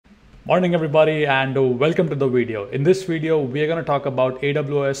Morning everybody and welcome to the video. In this video, we are going to talk about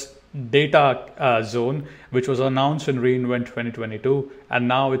AWS DataZone, which was announced in reInvent 2022 and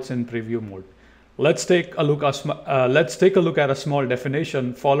now it's in preview mode. Let's take a look at a small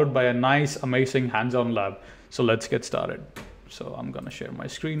definition followed by a nice, amazing hands-on lab. So let's get started. So I'm going to share my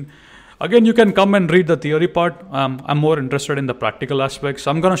screen. Again, you can come and read the theory part. I'm more interested in the practical aspects.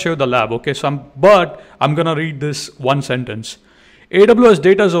 So I'm going to show you the lab. Okay, but I'm going to read this one sentence. AWS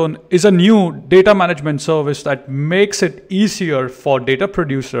DataZone is a new data management service that makes it easier for data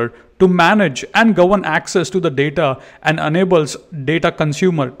producer to manage and govern access to the data and enables data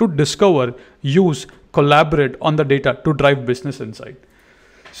consumer to discover, use, collaborate on the data to drive business insight.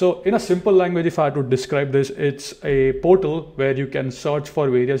 So in a simple language, if I had to describe this, it's a portal where you can search for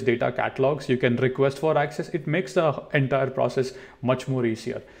various data catalogs. You can request for access. It makes the entire process much more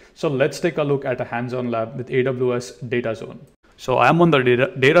easier. So let's take a look at a hands-on lab with AWS DataZone. So I'm on the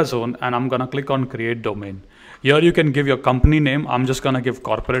data zone and I'm gonna click on create domain. Here you can give your company name. I'm just gonna give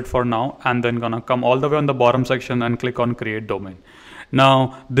corporate for now and then gonna come all the way on the bottom section and click on create domain.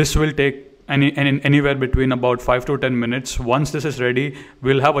 Now this will take anywhere between about 5 to 10 minutes. Once this is ready,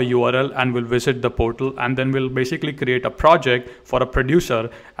 we'll have a URL and we'll visit the portal and then we'll basically create a project for a producer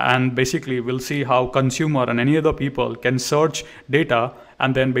and basically we'll see how consumer and any other people can search data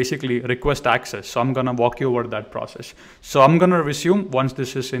and then basically request access. So I'm gonna walk you over that process. So I'm gonna resume once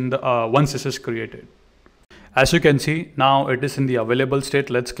this is once this is created. As you can see, now it is in the available state.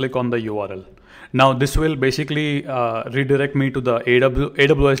 Let's click on the URL. Now this will basically redirect me to the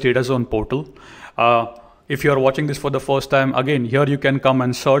AWS DataZone portal. If you are watching this for the first time, again, here you can come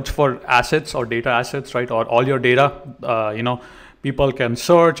and search for assets or data assets, right? Or all your data, people can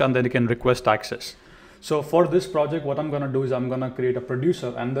search and then you can request access. So for this project, what I'm gonna do is I'm gonna create a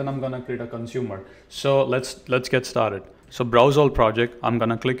producer and then I'm gonna create a consumer. So let's get started. So browse all project, I'm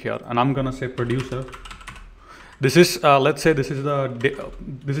gonna click here and I'm gonna say producer. This is, let's say this is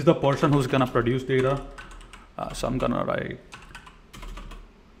the person who's gonna produce data. So I'm gonna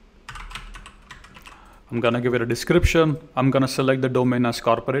give it a description. I'm gonna select the domain as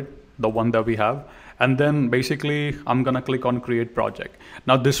corporate, the one that we have. And then basically I'm gonna click on create project.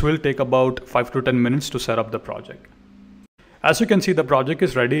 Now this will take about 5 to 10 minutes to set up the project. As you can see, the project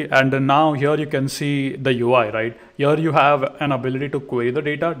is ready and now here you can see the UI, right? Here you have an ability to query the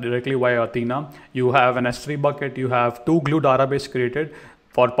data directly via Athena. You have an S3 bucket, you have 2 glue database created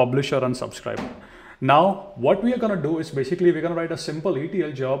for publisher and subscriber. Now, what we are gonna do is basically we're gonna write a simple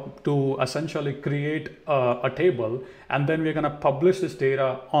ETL job to essentially create a table and then we're gonna publish this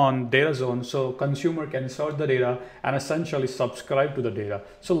data on DataZone so consumer can search the data and essentially subscribe to the data.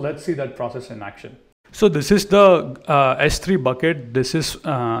 So let's see that process in action. So this is the S3 bucket. This is,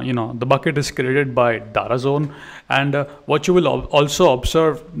 the bucket is created by DataZone. And what you will also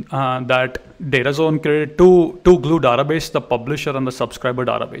observe that DataZone created two glue database, the publisher and the subscriber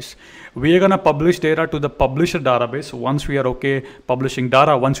database. We are going to publish data to the publisher database once we are okay publishing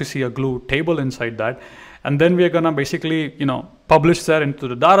data, once we see a glue table inside that. And then we are going to basically, publish that into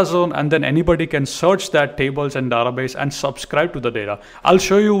the DataZone and then anybody can search that tables and database and subscribe to the data. I'll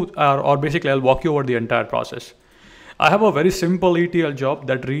show you, or basically I'll walk you over the entire process. I have a very simple ETL job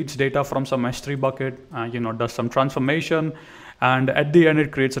that reads data from some S3 bucket, does some transformation, and at the end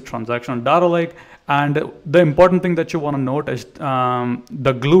it creates a transactional data lake. And the important thing that you want to note is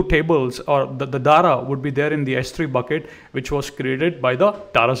the glue tables or the data would be there in the S3 bucket, which was created by the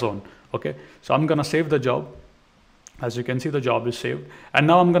DataZone. Okay, so I'm gonna save the job. As you can see, the job is saved. And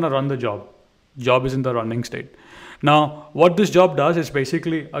now I'm gonna run the job. Job is in the running state. Now, what this job does is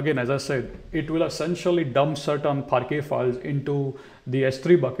basically, again, as I said, it will essentially dump certain Parquet files into the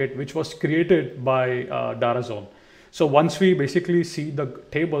S3 bucket, which was created by DataZone. So once we basically see the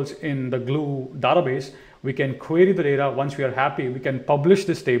tables in the glue database, we can query the data. Once we are happy, we can publish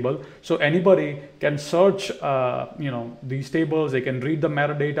this table. So anybody can search, these tables, they can read the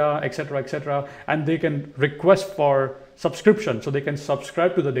metadata, etc., and they can request for subscription. So they can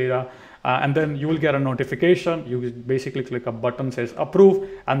subscribe to the data and then you will get a notification. You basically click a button says approve,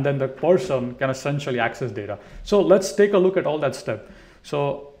 and then the person can essentially access data. So let's take a look at all that step.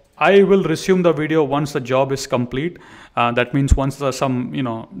 So I will resume the video once the job is complete. That means once some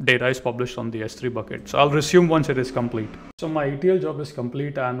data is published on the S3 bucket. So I'll resume once it is complete. So my ETL job is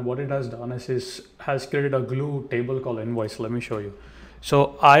complete and what it has done is has created a glue table called invoice. Let me show you.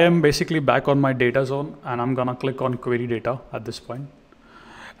 So I am basically back on my data zone and I'm gonna click on query data at this point.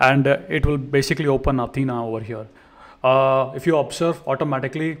 And it will basically open Athena over here. If you observe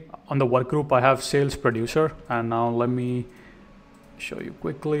automatically on the work group, I have sales producer. And now let me show you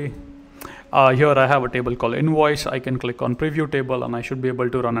quickly. Here I have a table called invoice. I can click on preview table and I should be able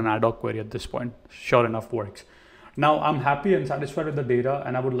to run an ad hoc query at this point. Sure enough, works. Now I'm happy and satisfied with the data,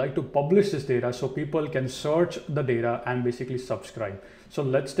 and I would like to publish this data so people can search the data and basically subscribe. So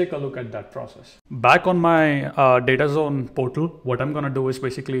let's take a look at that process. Back on my DataZone portal, what I'm gonna do is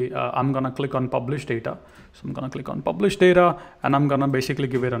basically, I'm gonna click on publish data. So I'm gonna click on publish data and I'm gonna basically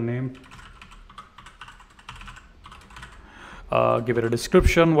give it a name. Give it a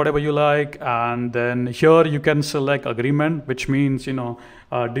description, whatever you like, and then here you can select agreement, which means, you know,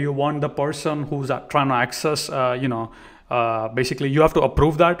 do you want the person who's trying to access, basically you have to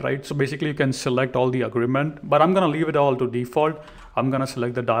approve that, right? So basically you can select all the agreement, but I'm gonna leave it all to default. I'm gonna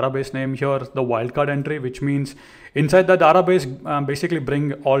select the database name here, the wildcard entry, which means inside the database, basically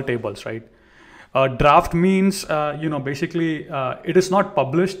bring all tables, right? Draft means, basically it is not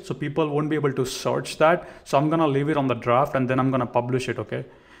published, so people won't be able to search that. So I'm gonna leave it on the draft and then I'm gonna publish it, okay?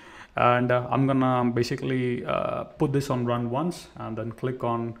 And I'm gonna basically put this on run once and then click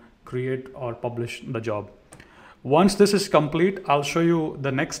on create or publish the job. Once this is complete, I'll show you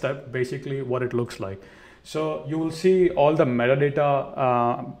the next step, basically what it looks like. So you will see all the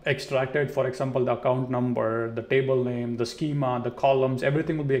metadata extracted. For example, the account number, the table name, the schema, the columns,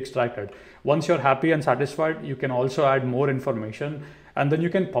 everything will be extracted. Once you're happy and satisfied, you can also add more information and then you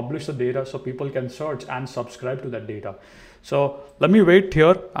can publish the data so people can search and subscribe to that data. So let me wait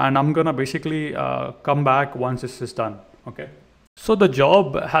here and I'm gonna basically come back once this is done, okay? So the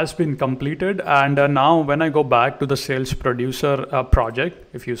job has been completed, and now when I go back to the sales producer project,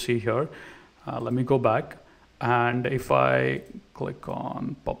 if you see here, let me go back, and if I click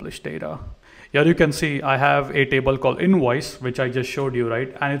on publish data, here you can see I have a table called invoice, which I just showed you,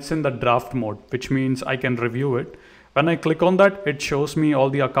 right? And it's in the draft mode, which means I can review it. When I click on that, it shows me all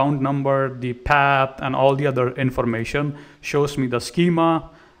the account number, the path, and all the other information, shows me the schema.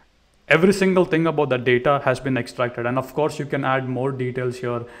 Every single thing about the data has been extracted. And of course, you can add more details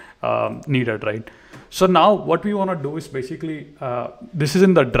here needed, right? So now what we want to do is basically, this is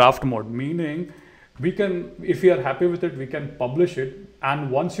in the draft mode, meaning we can, if we are happy with it, we can publish it.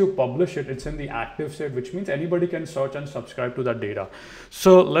 And once you publish it, it's in the active state, which means anybody can search and subscribe to that data.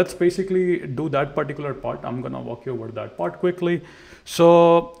 So let's basically do that particular part. I'm going to walk you over that part quickly.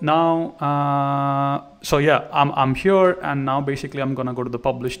 So now, I'm here, and now basically I'm going to go to the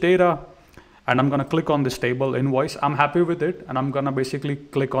publish data and I'm going to click on this table invoice. I'm happy with it. And I'm going to basically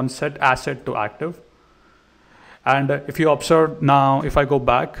click on set asset to active. And if you observe now, if I go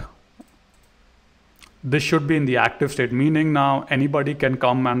back, this should be in the active state, meaning now anybody can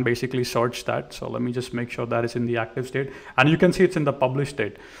come and basically search that. So let me just make sure that is in the active state, and you can see it's in the published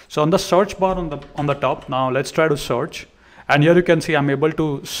state. So on the search bar on the top, now let's try to search, and here you can see I'm able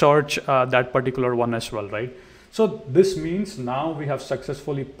to search that particular one as well, right? So this means now we have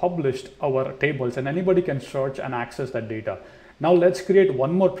successfully published our tables and anybody can search and access that data. Now let's create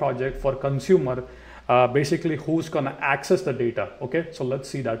one more project for consumer, basically who's gonna access the data, okay? So let's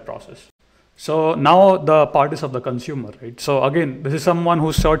see that process. So now the part is of the consumer, right? So again, this is someone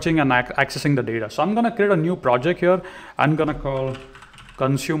who's searching and accessing the data. So I'm gonna create a new project here. I'm gonna call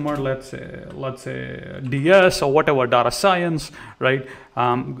consumer, let's say DS or whatever, data science, right?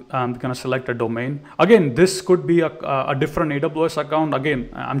 I'm gonna select a domain. Again, this could be a different AWS account. Again,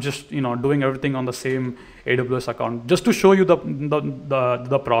 I'm just doing everything on the same AWS account just to show you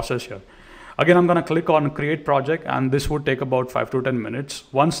the process here. Again, I'm gonna click on create project, and this would take about 5 to 10 minutes.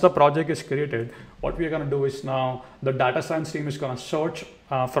 Once the project is created, what we're gonna do is now the data science team is gonna search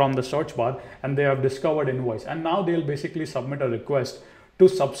from the search bar, and they have discovered invoice. And now they'll basically submit a request to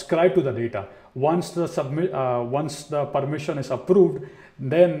subscribe to the data. Once the permission is approved,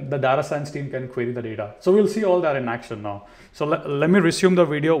 then the data science team can query the data. So we'll see all that in action now. So let me resume the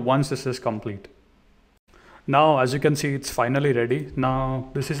video once this is complete. Now, as you can see, it's finally ready. Now,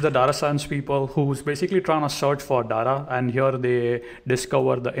 this is the data science people who's basically trying to search for data, and here they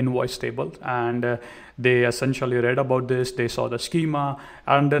discover the invoice table, and they essentially read about this, they saw the schema,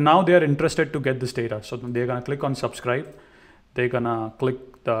 and now they are interested to get this data. So they're gonna click on subscribe, they're gonna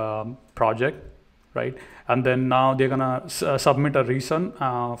click the project, right? And then now they're gonna submit a reason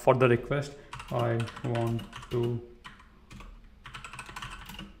for the request. I want to.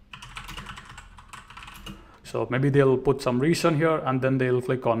 So maybe they'll put some reason here, and then they'll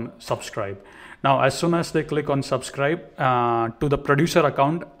click on subscribe. Now, as soon as they click on subscribe to the producer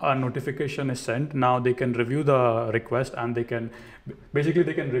account, a notification is sent. Now they can review the request, and they can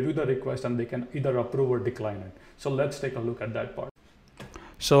review the request, and they can either approve or decline it. So let's take a look at that part.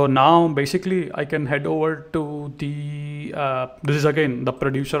 So now basically I can head over to the, this is again the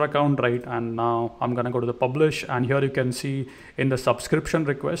producer account, right? And now I'm gonna go to the publish, and here you can see in the subscription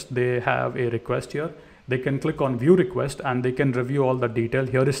request, they have a request here. They can click on view request and they can review all the detail.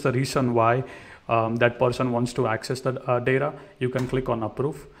 Here is the reason why that person wants to access the data. You can click on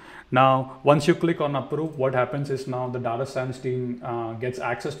approve. Now, once you click on approve, what happens is now the data science team gets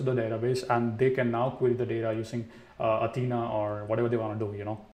access to the database, and they can now query the data using Athena or whatever they want to do, you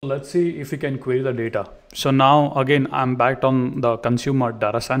know. Let's see if we can query the data. So now again, I'm back on the consumer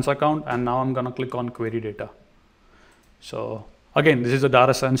data science account, and now I'm gonna click on query data. So again, this is the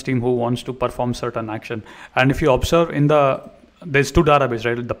data science team who wants to perform certain action. And if you observe in there's two databases,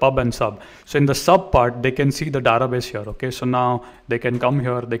 right? The pub and sub. So in the sub part, they can see the database here. Okay, so now they can come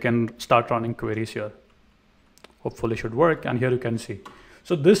here, they can start running queries here. Hopefully should work. And here you can see.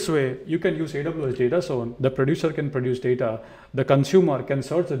 So this way you can use AWS DataZone. The producer can produce data. The consumer can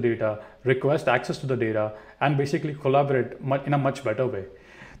search the data, request access to the data, and basically collaborate in a much better way.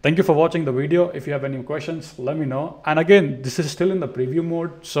 Thank you for watching the video. If you have any questions, let me know. And again, this is still in the preview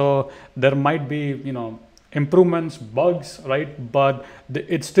mode, so there might be, you know, improvements, bugs, right? But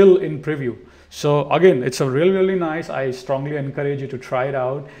it's still in preview. So again, it's a really nice. I strongly encourage you to try it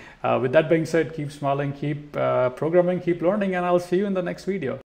out. With that being said, keep smiling, keep programming, keep learning, and I'll see you in the next video.